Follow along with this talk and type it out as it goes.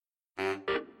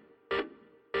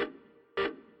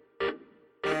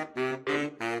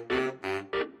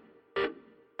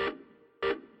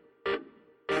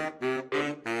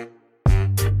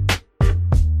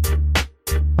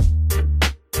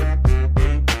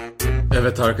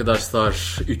Evet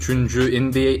arkadaşlar, 3.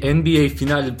 NBA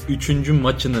final 3.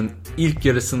 maçının ilk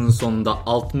yarısının sonunda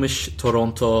 60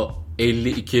 Toronto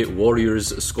 52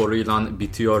 Warriors skoruyla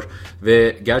bitiyor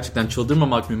ve gerçekten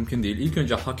çıldırmamak mümkün değil. İlk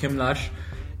önce hakemler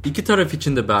iki taraf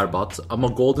için de berbat ama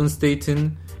Golden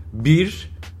State'in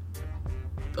bir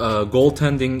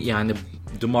goaltending, yani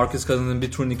DeMarcus Cousins'ın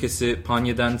bir turnikesi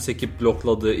Panya'dan sekip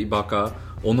blokladı Ibaka.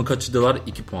 Onu kaçırdılar,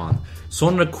 2 puan.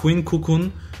 Sonra Quinn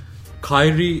Cook'un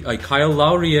Kyle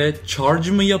Lowry'e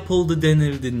charge mı yapıldı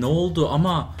denildi. Ne oldu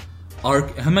ama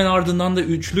hemen ardından da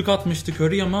üçlük atmıştı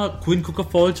Curry ama Quinn Cook'a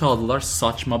foul çaldılar.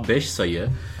 Saçma 5 sayı.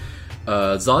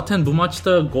 Zaten bu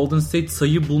maçta Golden State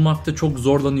sayı bulmakta çok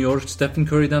zorlanıyor. Stephen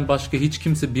Curry'den başka hiç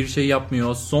kimse bir şey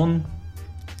yapmıyor.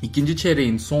 İkinci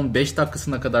çeyreğin son 5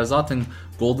 dakikasına kadar zaten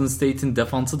Golden State'in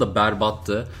defansı da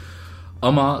berbattı.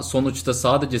 Ama sonuçta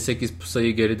sadece 8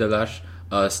 sayı gerideler.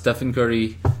 Stephen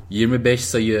Curry 25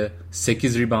 sayı,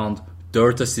 8 rebound,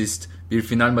 4 asist. Bir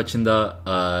final maçında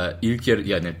ilk yarı,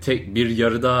 yani bir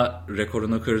yarıda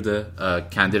rekorunu kırdı.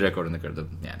 Kendi rekorunu kırdı.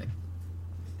 Yani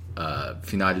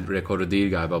final rekoru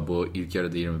değil galiba bu, ilk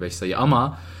yarıda 25 sayı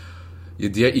ama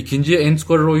ikinci en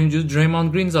skorer oyuncu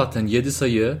Draymond Green zaten 7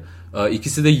 sayı.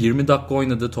 İkisi de 20 dakika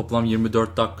oynadı. Toplam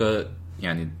 24 dakika,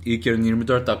 yani ilk yarının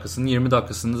 24 dakikasının 20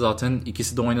 dakikasını zaten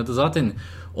ikisi de oynadı. Zaten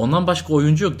ondan başka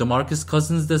oyuncu yok. DeMarcus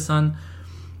Cousins desen,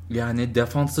 yani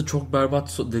defansta çok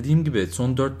berbat. Dediğim gibi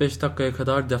son 4-5 dakikaya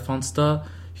kadar defansta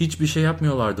hiçbir şey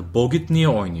yapmıyorlardı. Bogut niye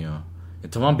oynuyor?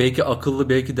 Tamam, belki akıllı,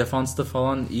 belki defansta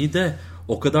falan iyi de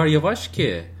o kadar yavaş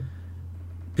ki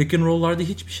pick and roll'larda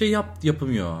hiçbir şey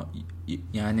yapamıyor.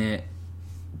 Yani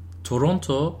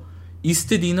Toronto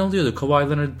istediğini alıyordu. Kawhi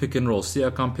Leonard pick and roll,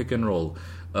 Siakam pick and roll,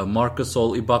 Marc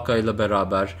Gasol Ibaka ile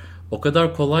beraber o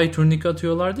kadar kolay turnike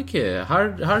atıyorlardı ki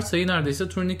her sayı neredeyse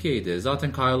turnikeydi.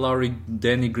 Zaten Kyle Lowry,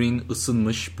 Danny Green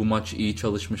ısınmış. Bu maç iyi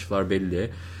çalışmışlar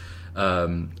belli.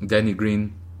 Danny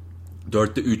Green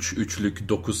 4'te 3 üçlük,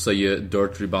 9 sayı,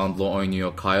 4 reboundla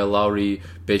oynuyor. Kyle Lowry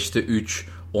 5'te 3,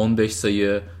 15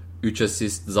 sayı, 3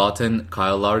 asist. Zaten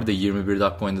Kyle Lowry de 21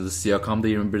 dakika oynadı. Siakam da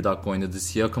 21 dakika oynadı.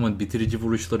 Siakam'ın bitirici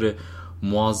vuruşları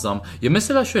muazzam. Ya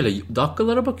mesela şöyle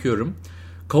dakikalara bakıyorum.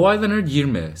 Kawhi Leonard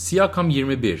 20, Siakam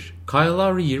 21, Kyle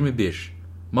Lowry 21,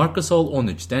 Marc Gasol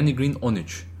 13, Danny Green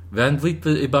 13, Van Vliet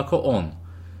ve Ibaka 10.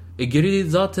 Geri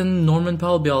zaten Norman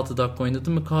Powell bir 6 dakika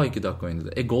oynadı mı? K 2 dakika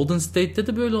oynadı. Golden State'te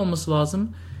de böyle olması lazım.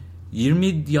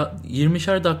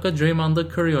 20'şer dakika Draymond'da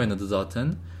Curry oynadı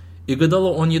zaten. Iguodala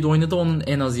 17 oynadı, onun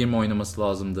en az 20 oynaması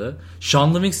lazımdı.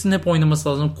 Sean Livingston hep oynaması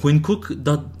lazım.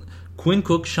 Quinn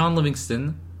Cook, Sean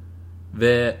Livingston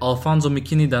ve Alfonzo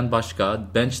McKinney'den başka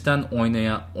bench'ten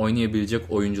oynayabilecek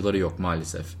oyuncuları yok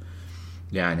maalesef.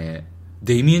 Yani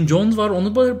Damian Jones var,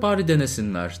 onu bari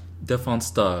denesinler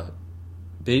defansta.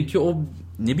 Belki o,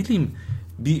 ne bileyim,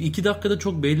 bir iki dakikada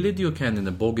çok belli ediyor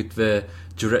kendini. Bogut ve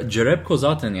Jerebko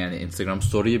zaten, yani Instagram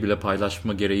story'yi bile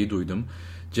paylaşma gereği duydum.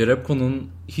 Jerebko'nun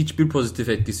hiçbir pozitif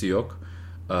etkisi yok.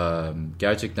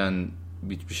 Gerçekten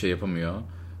hiçbir şey yapamıyor.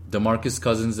 DeMarcus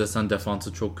Cousins desen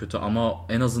defansı çok kötü ama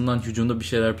en azından hücumda bir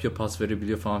şeyler yapıyor, pas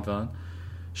verebiliyor falan.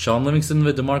 Sean Livingston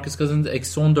ve DeMarcus Cousins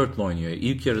eksi 14 ile oynuyor.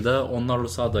 İlk yarıda onlarla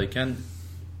sahadayken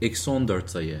eksi 14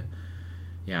 sayı.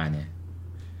 Yani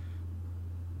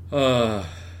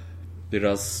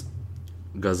biraz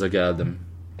gaza geldim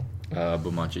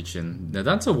bu maç için.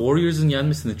 Nedense Warriors'ın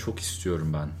yenmesini çok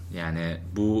istiyorum ben. Yani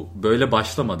bu böyle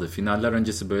başlamadı. Finaller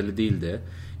öncesi böyle değildi.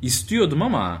 İstiyordum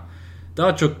ama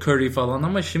daha çok Curry falan,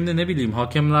 ama şimdi ne bileyim,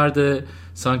 hakemler de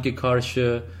sanki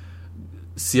karşı.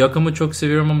 Siakam'ı çok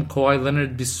seviyorum ama Kawhi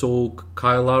Leonard bir soğuk.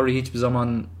 Kyle Lowry hiçbir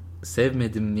zaman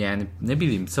sevmedim, yani ne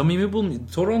bileyim, samimi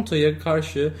Toronto'ya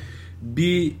karşı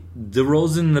bir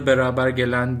DeRozan'la beraber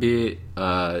gelen bir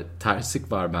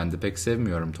terslik var bende. Pek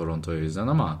sevmiyorum Toronto'yu yüzden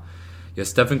ama ya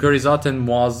Stephen Curry zaten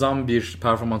muazzam bir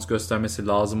performans göstermesi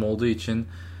lazım olduğu için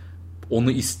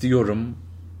onu istiyorum.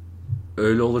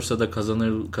 Öyle olursa da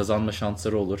kazanma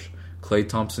şansları olur. Klay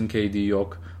Thompson, KD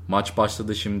yok. Maç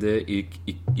başladı şimdi.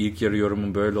 İlk yarı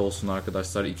yorumum böyle olsun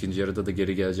arkadaşlar. İkinci yarıda da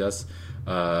geri geleceğiz.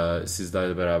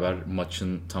 Sizlerle beraber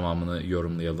maçın tamamını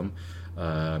yorumlayalım.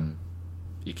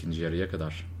 İkinci yarıya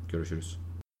kadar. Görüşürüz.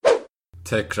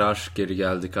 Tekrar geri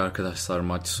geldik arkadaşlar,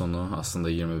 maç sonu. Aslında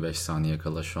 25 saniye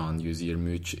kala şu an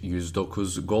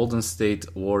 123-109 Golden State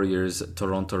Warriors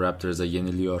Toronto Raptors'a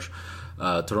yeniliyor.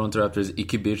 Toronto Raptors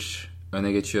 2-1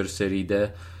 öne geçiyor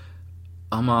seride.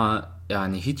 Ama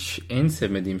yani hiç en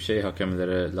sevmediğim şey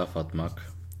hakemlere laf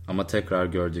atmak. Ama tekrar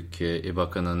gördük ki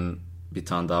Ibaka'nın bir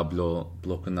tane daha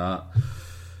blokuna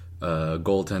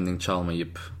goaltending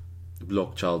çalmayıp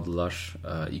blok çaldılar.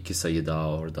 2 sayı daha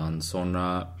oradan.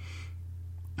 Sonra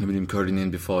ne bileyim,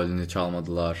 Curry'nin bir faulünü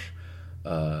çalmadılar.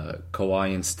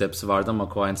 Kawhi'nin steps'i vardı ama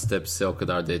Kawhi'nin steps'i o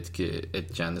kadar da etki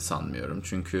edeceğini sanmıyorum.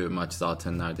 Çünkü maç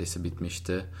zaten neredeyse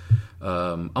bitmişti.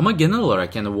 Ama genel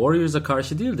olarak yani Warriors'a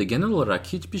karşı değil de genel olarak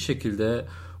hiçbir şekilde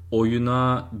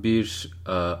oyuna bir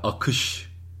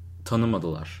akış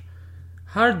tanımadılar.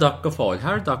 Her dakika faul,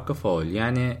 her dakika faul.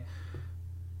 Yani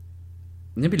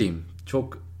ne bileyim,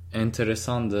 çok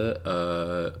enteresandı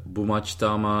bu maçta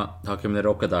ama hakemlere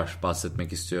o kadar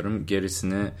bahsetmek istiyorum.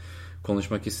 Gerisini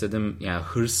konuşmak istedim. Yani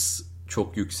hırs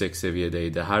çok yüksek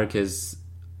seviyedeydi. Herkes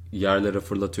yerlere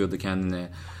fırlatıyordu kendini.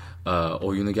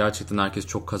 Oyunu gerçekten herkes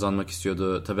çok kazanmak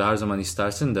istiyordu. Tabii her zaman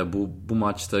istersin de bu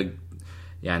maçta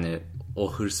yani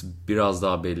o hırs biraz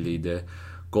daha belliydi.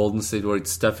 Golden State Warriors,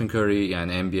 Stephen Curry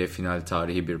yani NBA final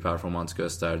tarihi bir performans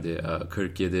gösterdi.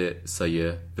 47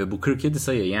 sayı ve bu 47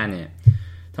 sayı yani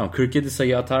tamam 47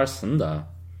 sayı atarsın da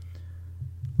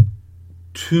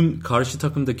tüm karşı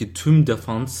takımdaki tüm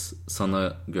defans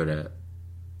sana göre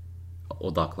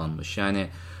odaklanmış. Yani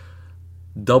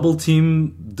double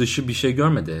team dışı bir şey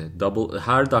görmedi.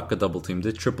 Her dakika double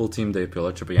team'de, triple team de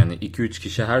yapıyorlar. Yani 2-3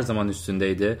 kişi her zaman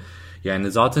üstündeydi.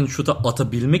 Yani zaten şuta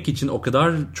atabilmek için o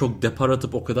kadar çok depar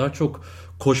atıp o kadar çok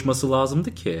koşması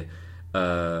lazımdı ki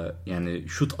yani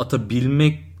şut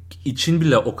atabilmek için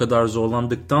bile o kadar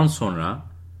zorlandıktan sonra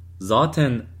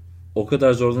zaten o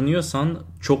kadar zorlanıyorsan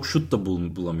çok şut da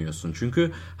bulamıyorsun.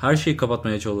 Çünkü her şeyi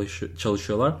kapatmaya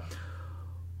çalışıyorlar.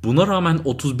 Buna rağmen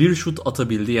 31 şut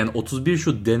atabildi. Yani 31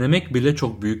 şut denemek bile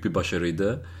çok büyük bir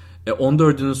başarıydı.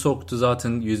 14'ünü soktu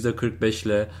zaten %45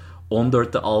 ile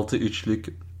 14'te 6 üçlük,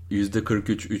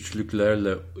 %43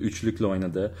 üçlükle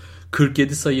oynadı.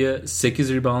 47 sayı,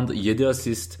 8 rebound, 7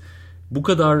 asist. Bu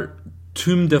kadar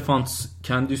tüm defans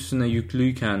kendi üstüne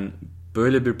yüklüyken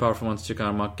böyle bir performans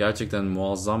çıkarmak gerçekten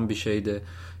muazzam bir şeydi.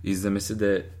 İzlemesi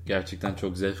de gerçekten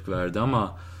çok zevk verdi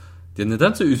ama ya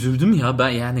nedense üzüldüm ya. Ben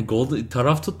yani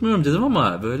taraf tutmuyorum dedim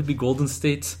ama böyle bir Golden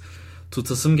State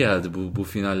tutasım geldi bu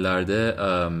finallerde.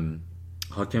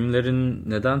 Hakemlerin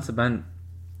nedense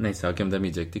neyse hakem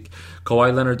demeyecektik.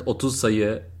 Kawhi Leonard 30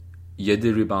 sayı,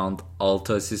 7 rebound,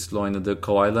 6 asistle oynadı.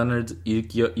 Kawhi Leonard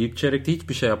ilk çeyrekte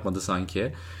hiçbir şey yapmadı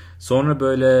sanki. Sonra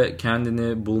böyle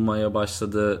kendini bulmaya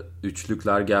başladı.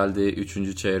 Üçlükler geldi.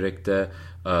 3. çeyrekte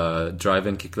drive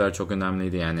and kickler çok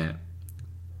önemliydi. Yani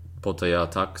potaya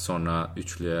atak, sonra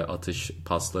üçlüye atış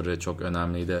pasları çok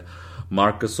önemliydi.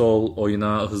 Marc Gasol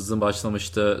oyuna hızlı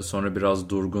başlamıştı. Sonra biraz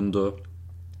durgundu.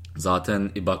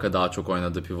 Zaten Ibaka daha çok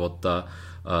oynadı pivotta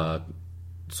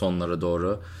sonlara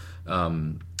doğru.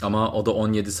 Ama o da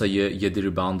 17 sayı, 7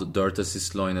 rebound, 4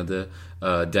 asistle oynadı.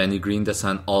 Danny Green de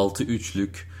sen 6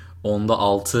 üçlük, onda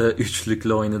 6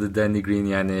 üçlükle oynadı Danny Green.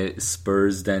 Yani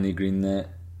Spurs Danny Green'le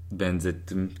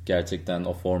benzettim. Gerçekten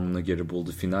o formunu geri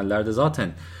buldu. Finallerde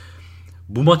zaten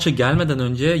bu maça gelmeden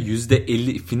önce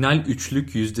 %50 final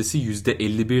üçlük yüzdesi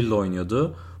 %51 ile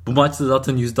oynuyordu. Bu maçta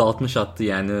zaten %60 attı.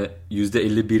 Yani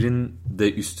 %51'in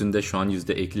de üstünde şu an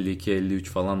 %52-53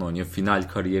 falan oynuyor. Final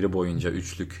kariyeri boyunca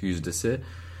üçlük yüzdesi.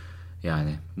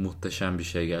 Yani muhteşem bir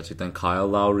şey gerçekten.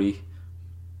 Kyle Lowry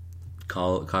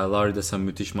de sen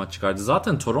müthiş maç çıkardı.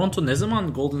 Zaten Toronto ne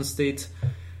zaman Golden State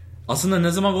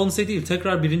değil,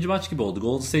 tekrar birinci maç gibi oldu.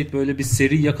 Golden State böyle bir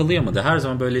seri yakalayamadı. Her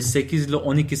zaman böyle 8 ile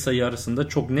 12 sayı arasında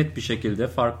çok net bir şekilde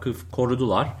farkı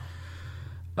korudular.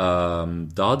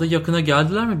 Daha da yakına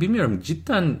geldiler mi bilmiyorum.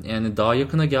 Cidden yani daha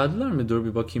yakına geldiler mi? Dur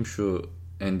bir bakayım şu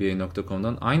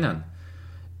NBA.com'dan. Aynen.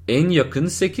 En yakın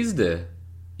 8'di.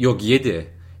 Yok 7.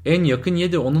 En yakın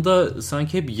 7. Onu da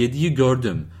sanki hep 7'yi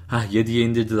gördüm. 7'ye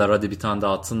indirdiler. Hadi bir tane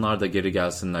daha atsınlar da geri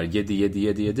gelsinler. 7.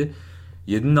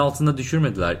 7'nin altında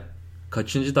düşürmediler.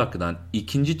 Kaçıncı dakikadan?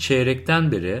 İkinci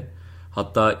çeyrekten beri,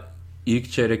 hatta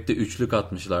ilk çeyrekte üçlük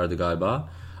atmışlardı galiba.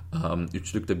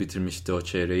 Üçlükle bitirmişti o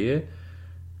çeyreği.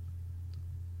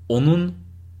 Onun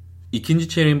ikinci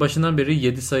çeyreğin başından beri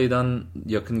 7 sayıdan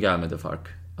yakın gelmedi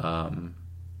fark.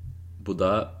 Bu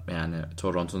da yani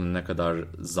Toronto'nun ne kadar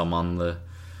zamanlı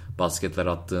basketler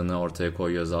attığını ortaya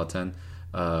koyuyor zaten.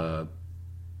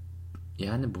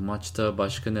 Yani bu maçta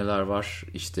başka neler var?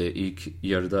 İşte ilk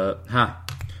yarıda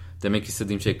demek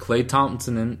istediğim şey, Klay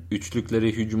Thompson'ın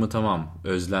üçlükleri, hücumu tamam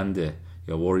özlendi.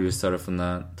 Ya Warriors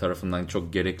tarafından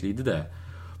çok gerekliydi de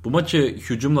bu maçı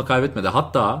hücumla kaybetmedi.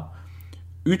 Hatta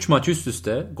 3 maç üst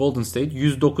üste Golden State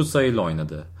 109 sayıyla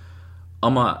oynadı.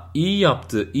 Ama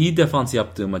iyi defans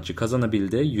yaptığı maçı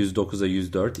kazanabildi. 109'a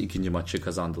 104 ikinci maçı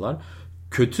kazandılar.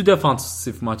 Kötü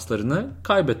defansif maçlarını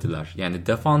kaybettiler. Yani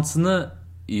defansını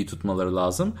iyi tutmaları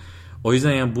lazım. O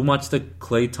yüzden yani bu maçta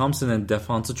Klay Thompson'ın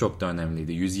defansı çok da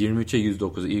önemliydi. 123'e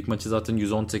 109. İlk maçı zaten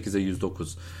 118'e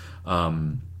 109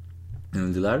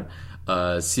 yenildiler.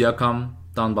 Siakam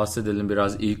maçtan bahsedelim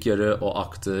biraz. İlk yarı o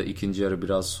aktı. İkinci yarı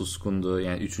biraz suskundu.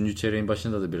 Yani 3. çeyreğin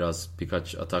başında da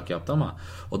birkaç atak yaptı ama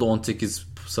o da 18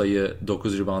 sayı,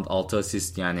 9 rebound, 6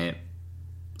 asist, yani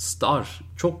star.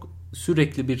 Çok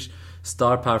sürekli bir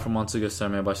star performansı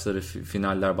göstermeye başladı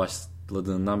finaller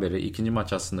başladığından beri. İkinci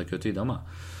maç aslında kötüydü ama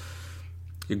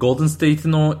Golden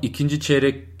State'in o ikinci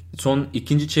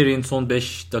çeyreğin son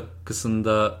 5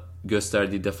 dakikasında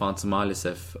gösterdiği defansı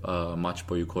maalesef maç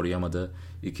boyu koruyamadı.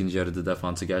 İkinci yarıda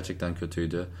defansı gerçekten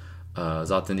kötüydü.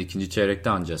 Zaten ikinci çeyrekte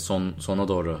anca sona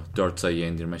doğru 4 sayıya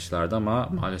indirmişlerdi ama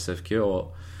maalesef ki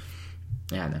o,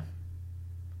 yani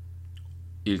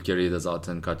ilk yarıyı da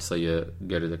zaten kaç sayı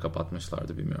geride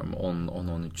kapatmışlardı bilmiyorum.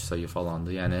 10-13 sayı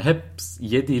falandı. Yani hep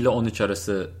 7 ile 13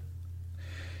 arası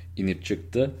inip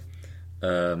çıktı.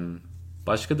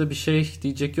 Başka da bir şey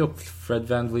diyecek yok. Fred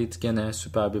VanVleet gene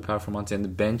süper bir performans.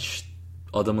 Yani bench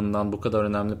adamından bu kadar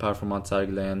önemli performans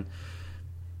sergileyen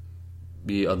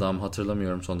bir adam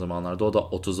hatırlamıyorum son zamanlarda. O da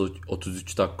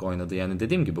 33 dakika oynadı. Yani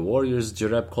dediğim gibi Warriors,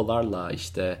 Jareb Collar'la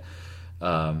işte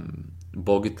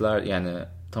Bogut'lar, yani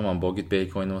tamam Bogut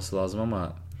belki oynaması lazım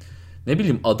ama ne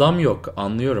bileyim, adam yok,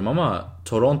 anlıyorum ama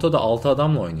Toronto'da 6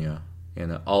 adamla oynuyor.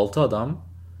 Yani 6 adam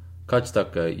kaç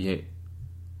dakika?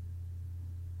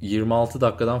 26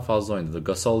 dakikadan fazla oynadı.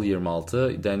 Gasol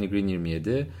 26, Danny Green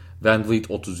 27,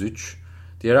 VanVleet 33.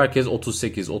 Diğer herkes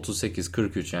 38, 38,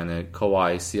 43, yani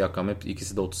Kawhi, Siakam hep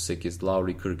ikisi de 38,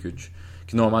 Lowry 43.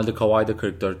 Ki normalde Kawhi de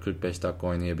 44-45 dakika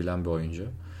oynayabilen bir oyuncu.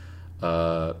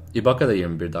 Ibaka da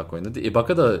 21 dakika oynadı.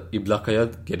 Ibaka da Ibaka'ya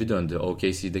geri döndü.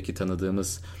 OKC'deki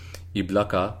tanıdığımız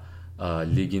Ibaka,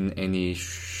 ligin en iyi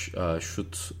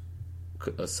şut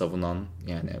savunan,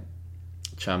 yani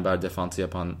çember defansı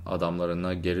yapan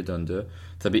adamlarına geri döndü.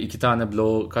 Tabii 2 tane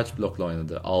kaç blokla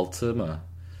oynadı? 6 mı?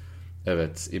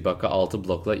 Evet, Ibaka 6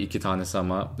 blokla, 2 tanesi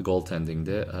ama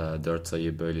goaltending'di. 4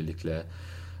 sayı böylelikle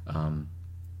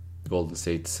Golden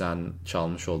State'den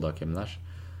çalmış oldu hakemler.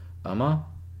 Ama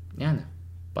yani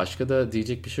başka da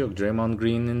diyecek bir şey yok. Draymond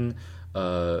Green'in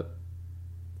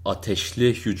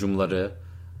ateşli hücumları,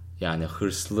 yani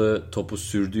hırslı topu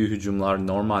sürdüğü hücumlar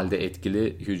normalde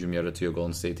etkili hücum yaratıyor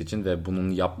Golden State için ve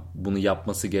bunu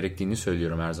yapması gerektiğini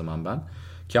söylüyorum her zaman ben.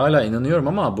 Ki hala inanıyorum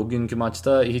ama bugünkü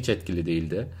maçta hiç etkili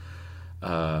değildi.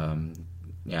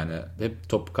 Yani hep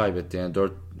top kaybetti. Yani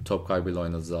 4 top kaybıyla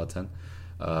oynadı zaten.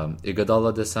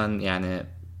 Iguodala desen, yani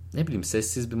ne bileyim,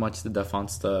 sessiz bir maçtı.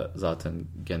 Defans da zaten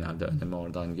genelde önemi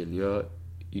oradan geliyor.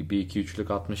 Bir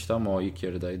 2-3'lük atmıştı ama o ilk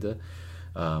yarıdaydı.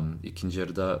 İkinci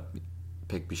yarıda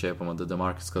pek bir şey yapamadı.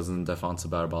 DeMarcus Cousins'ın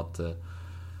defansı berbattı.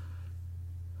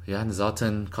 Yani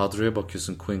zaten kadroya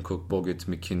bakıyorsun. Quinn Cook, Bogut,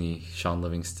 McKinney, Sean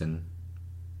Livingston.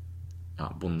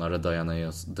 Ya bunlara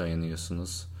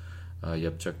dayanıyorsunuz.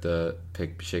 Yapacak da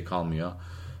pek bir şey kalmıyor.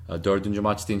 4.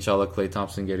 maçta inşallah Klay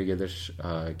Thompson geri gelir.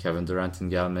 Kevin Durant'in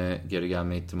geri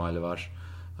gelme ihtimali var.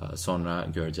 Sonra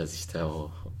göreceğiz işte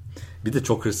o. Bir de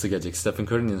çok hırslı gelecek. Stephen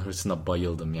Curry'nin hırsına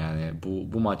bayıldım yani.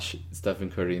 Bu maç Stephen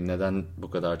Curry'i neden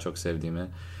bu kadar çok sevdiğimi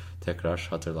tekrar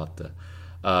hatırlattı.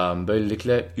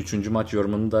 Böylelikle 3. maç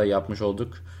yorumunu da yapmış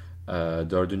olduk.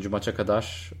 4. maça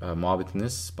kadar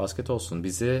muhabbetiniz basket olsun.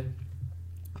 Bizi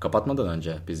kapatmadan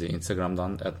önce bizi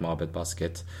Instagram'dan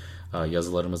 @muhabbetbasket,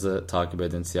 yazılarımızı takip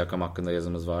edin. Siakam hakkında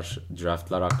yazımız var.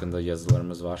 Draftlar hakkında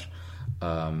yazılarımız var.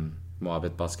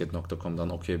 Muhabbetbasket.com'dan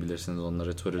okuyabilirsiniz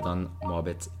onları. Twitter'dan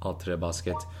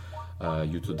muhabbet_basket,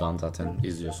 YouTube'dan zaten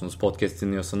izliyorsunuz. Podcast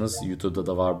dinliyorsanız YouTube'da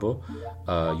da var bu.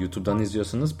 YouTube'dan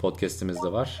izliyorsanız podcast'imiz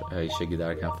de var. İşe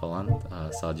giderken falan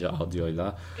sadece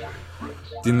audioyla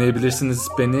dinleyebilirsiniz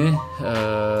beni.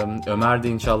 Ömer de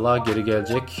inşallah geri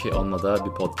gelecek. Onunla da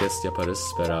bir podcast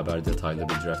yaparız. Beraber detaylı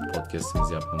bir draft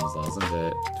podcast'imiz yapmamız lazım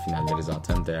ve finalleri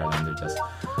zaten değerlendireceğiz.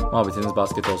 Muhabbetiniz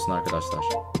basket olsun arkadaşlar.